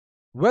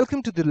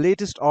Welcome to the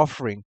latest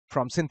offering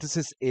from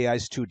Synthesis AI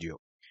Studio.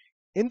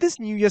 In this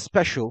New Year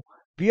special,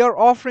 we are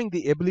offering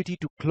the ability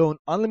to clone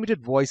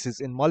unlimited voices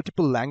in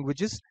multiple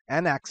languages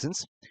and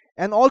accents,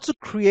 and also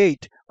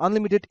create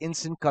unlimited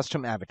instant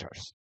custom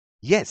avatars.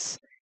 Yes,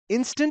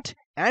 instant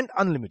and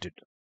unlimited.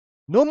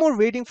 No more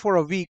waiting for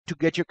a week to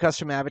get your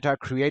custom avatar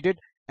created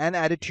and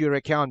added to your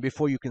account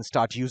before you can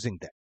start using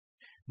them.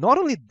 Not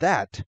only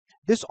that,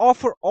 this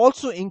offer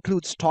also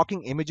includes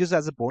talking images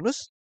as a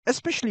bonus,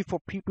 especially for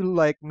people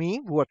like me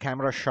who are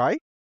camera shy,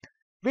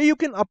 where you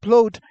can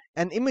upload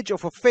an image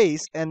of a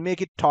face and make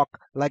it talk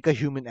like a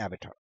human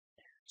avatar.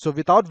 So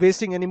without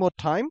wasting any more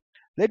time,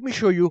 let me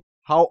show you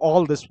how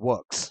all this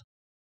works.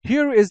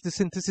 Here is the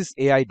Synthesis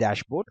AI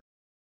dashboard,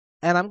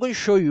 and I'm going to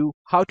show you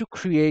how to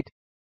create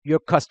your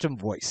custom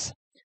voice.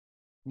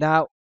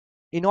 Now,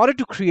 in order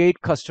to create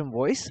custom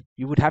voice,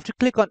 you would have to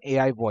click on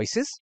AI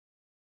voices,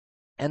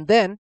 and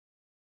then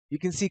you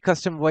can see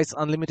custom voice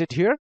unlimited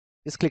here.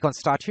 Just click on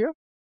start here.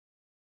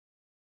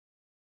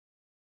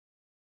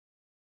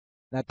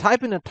 Now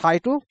type in a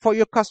title for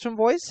your custom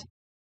voice.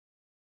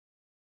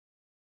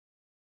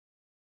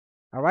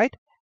 All right.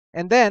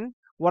 And then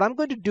what I'm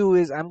going to do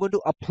is I'm going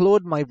to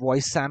upload my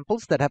voice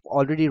samples that I've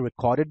already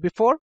recorded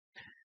before.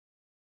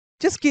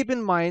 Just keep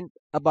in mind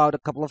about a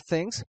couple of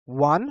things.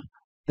 One,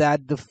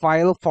 that the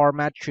file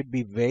format should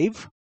be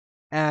WAV,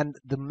 and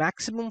the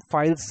maximum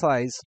file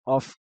size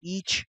of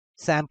each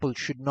sample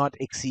should not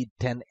exceed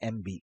 10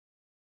 MB.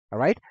 All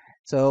right.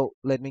 So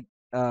let me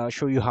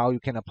show you how you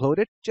can upload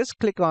it. Just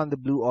click on the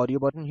blue audio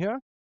button here.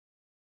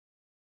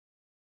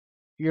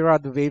 Here are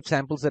the WAV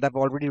samples that I've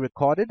already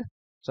recorded.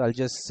 So I'll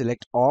just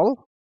select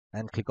all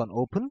and click on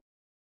open.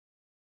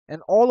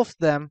 And all of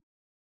them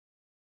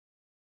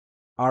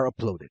are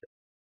uploaded.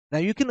 Now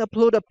you can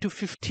upload up to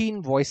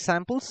 15 voice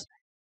samples.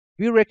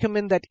 We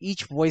recommend that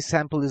each voice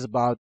sample is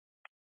about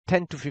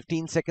 10 to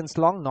 15 seconds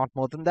long, not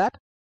more than that.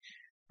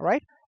 All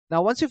right.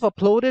 Now once you've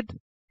uploaded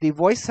the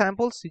voice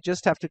samples, you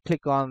just have to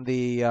click on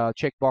the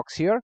checkbox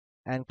here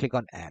and click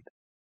on add.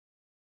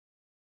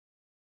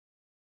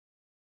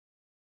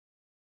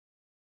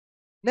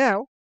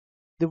 Now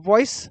the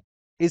voice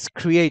is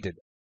created.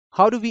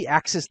 How do we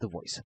access the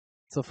voice?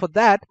 So for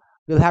that,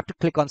 we'll have to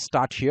click on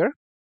start here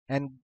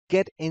and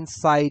get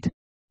inside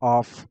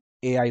of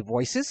AI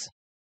voices.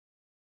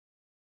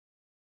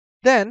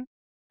 Then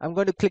I'm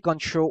going to click on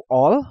show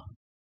all.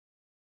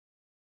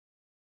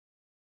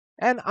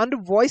 And under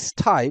voice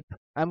type,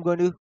 I'm going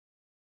to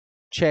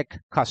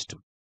check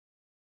custom.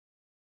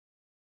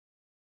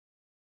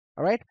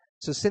 All right.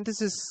 So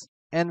Synthesis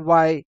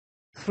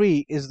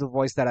NY3 is the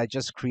voice that I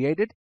just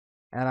created.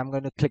 And I'm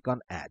going to click on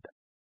add.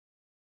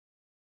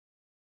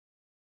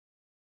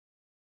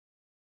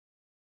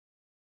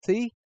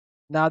 See,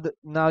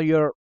 now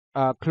your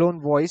clone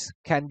voice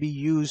can be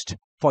used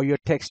for your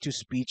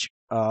text-to-speech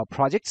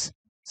projects.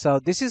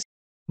 So this is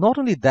not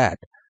only that,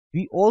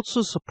 we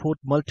also support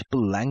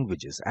multiple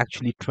languages.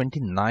 Actually,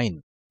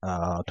 29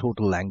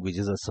 total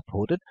languages are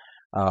supported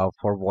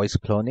for voice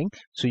cloning.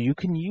 So you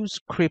can use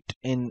script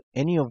in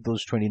any of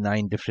those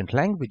 29 different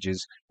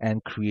languages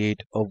and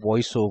create a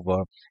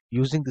voiceover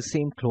using the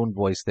same clone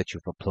voice that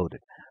you've uploaded.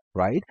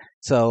 Right.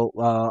 So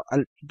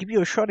I'll give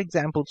you a short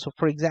example. So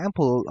for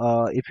example,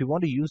 if you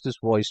want to use this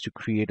voice to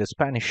create a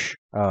Spanish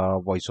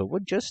voiceover,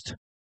 just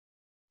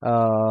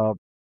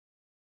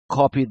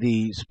copy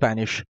the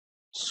Spanish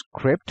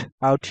script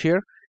out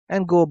here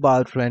and go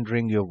about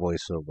rendering your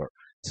voiceover.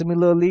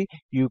 Similarly,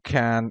 you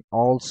can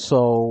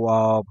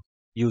also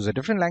use a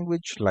different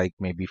language like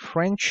maybe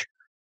French.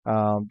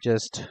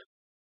 Just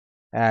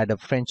add a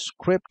French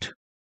script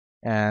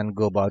and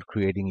go about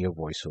creating your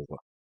voiceover.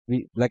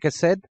 Like I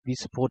said, we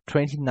support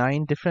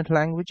 29 different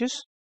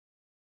languages.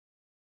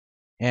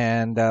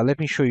 And let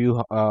me show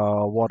you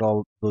what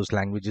all those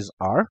languages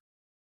are.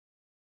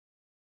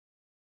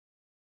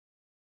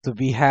 So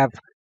we have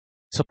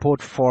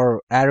support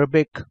for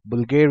Arabic,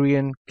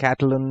 Bulgarian,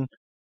 Catalan,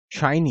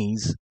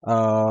 Chinese,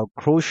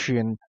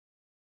 Croatian,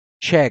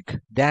 Czech,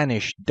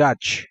 Danish,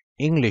 Dutch,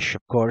 English,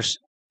 of course,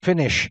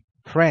 Finnish,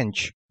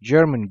 French,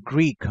 German,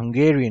 Greek,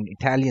 Hungarian,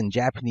 Italian,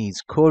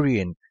 Japanese,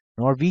 Korean,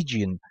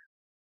 Norwegian,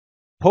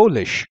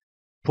 Polish,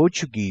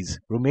 Portuguese,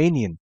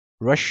 Romanian,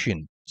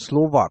 Russian,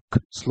 Slovak,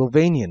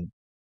 Slovenian,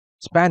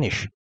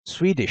 Spanish,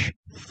 Swedish,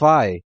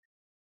 Thai,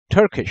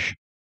 Turkish,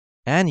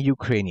 and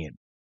Ukrainian.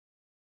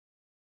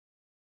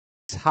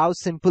 How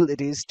simple it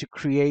is to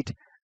create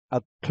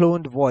a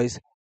cloned voice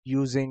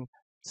using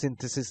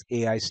Synthesis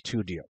AI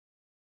Studio.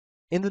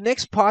 In the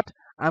next part,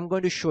 I'm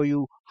going to show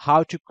you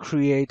how to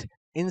create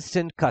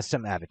instant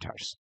custom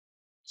avatars.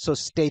 So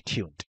stay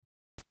tuned.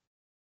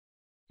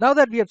 Now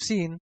that we have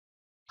seen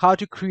how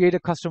to create a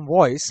custom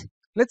voice,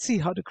 let's see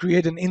how to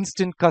create an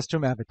instant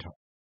custom avatar.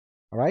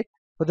 All right.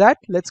 For that,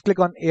 let's click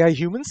on AI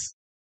Humans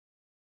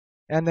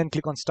and then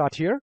click on Start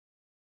here.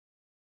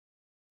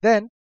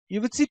 Then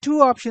you would see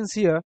two options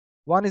here.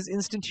 One is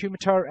Instant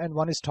Humitar and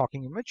one is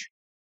Talking Image.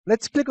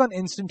 Let's click on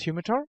Instant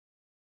Humitar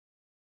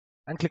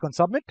and click on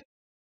Submit.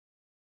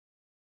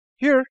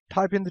 Here,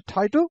 type in the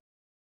title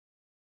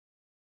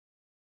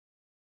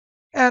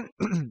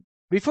And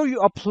before you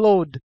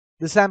upload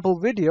the sample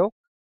video,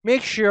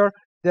 make sure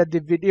that the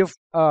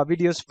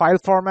video's file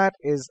format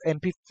is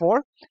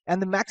MP4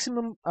 and the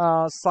maximum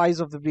size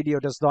of the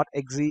video does not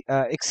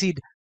exceed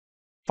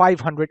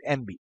 500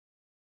 MB.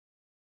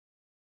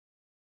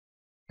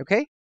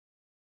 Okay,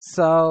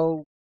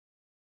 so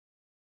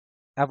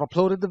I've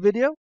uploaded the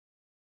video.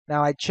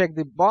 Now I check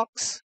the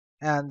box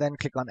and then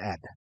click on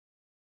add.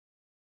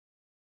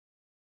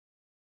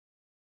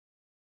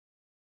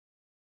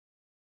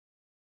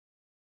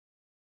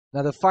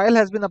 Now the file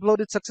has been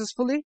uploaded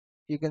successfully.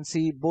 You can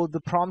see both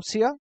the prompts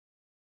here,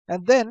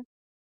 and then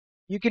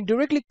you can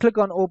directly click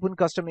on open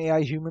custom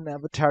AI human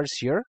avatars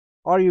here,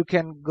 or you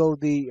can go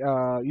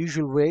the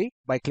usual way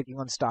by clicking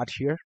on start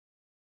here.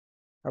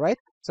 All right,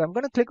 so I'm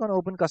going to click on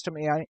open custom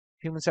AI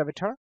humans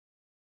avatar.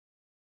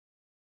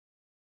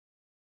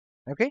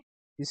 Okay,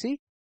 you see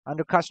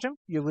under custom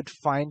you would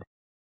find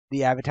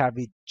the avatar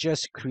we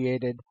just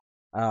created,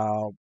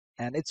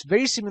 and it's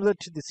very similar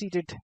to the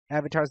seated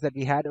avatars that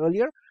we had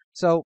earlier.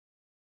 So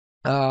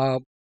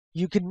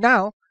you can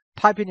now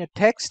type in your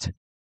text,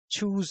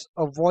 choose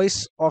a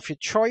voice of your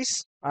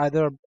choice,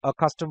 either a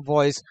custom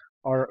voice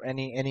or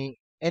any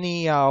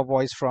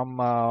voice from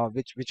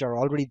which are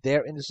already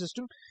there in the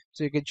system.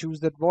 So you can choose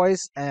that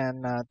voice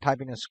and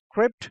type in a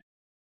script,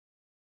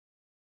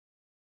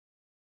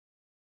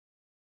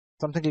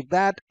 something like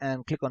that,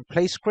 and click on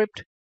play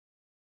script,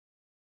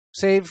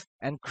 save,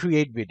 and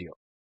create video.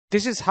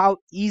 This is how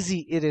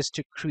easy it is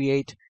to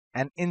create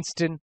an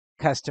instant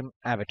custom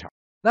avatar.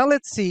 Now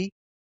let's see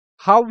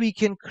how we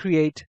can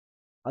create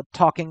a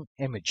talking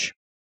image.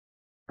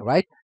 All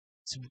right,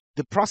 so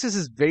the process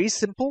is very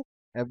simple,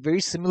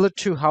 very similar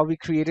to how we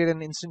created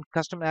an instant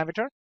custom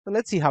avatar. So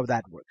let's see how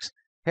that works.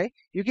 Okay,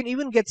 you can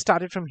even get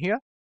started from here.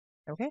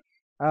 Okay,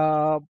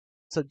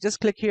 so just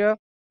click here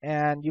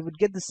and you would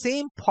get the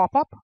same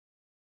pop-up.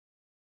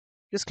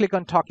 Just click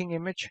on talking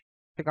image,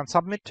 click on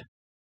submit,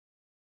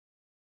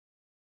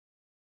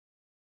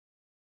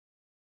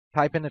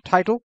 type in a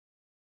title,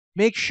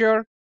 make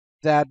sure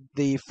that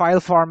the file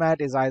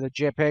format is either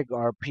JPEG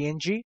or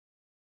PNG,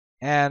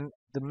 and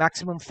the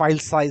maximum file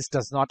size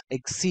does not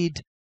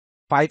exceed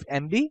 5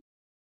 MB.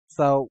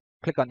 So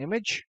click on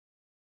image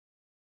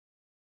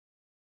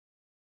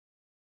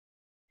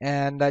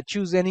and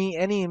choose any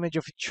image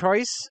of your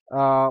choice.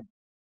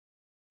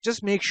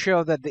 Just make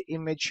sure that the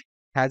image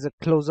has a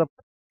close-up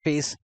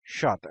face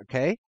shot.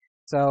 Okay,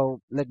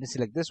 so let me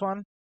select this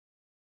one.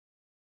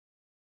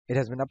 It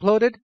has been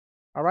uploaded.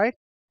 All right,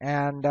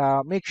 and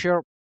make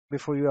sure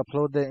before you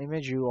upload the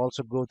image you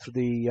also go through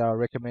the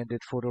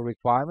recommended photo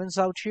requirements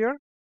out here.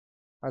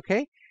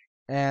 Okay,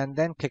 and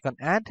then click on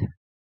add.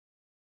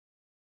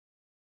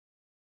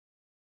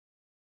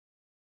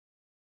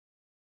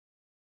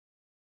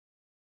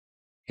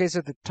 Okay,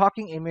 so the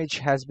talking image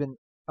has been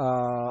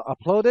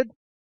uploaded.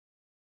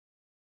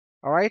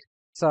 All right,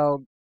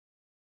 so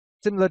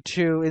similar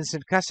to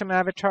instant custom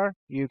avatar,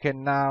 you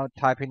can now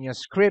type in your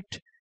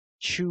script,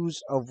 choose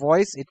a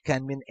voice, it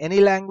can be in any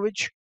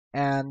language,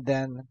 and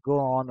then go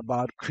on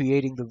about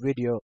creating the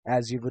video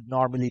as you would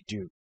normally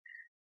do.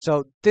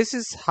 So this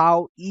is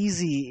how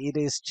easy it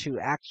is to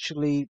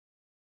actually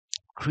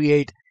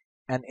create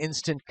an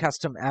instant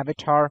custom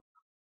avatar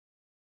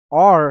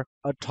or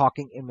a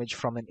talking image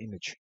from an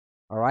image.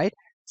 All right,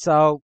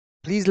 so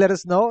please let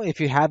us know if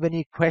you have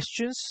any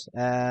questions,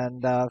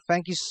 and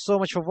thank you so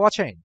much for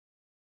watching.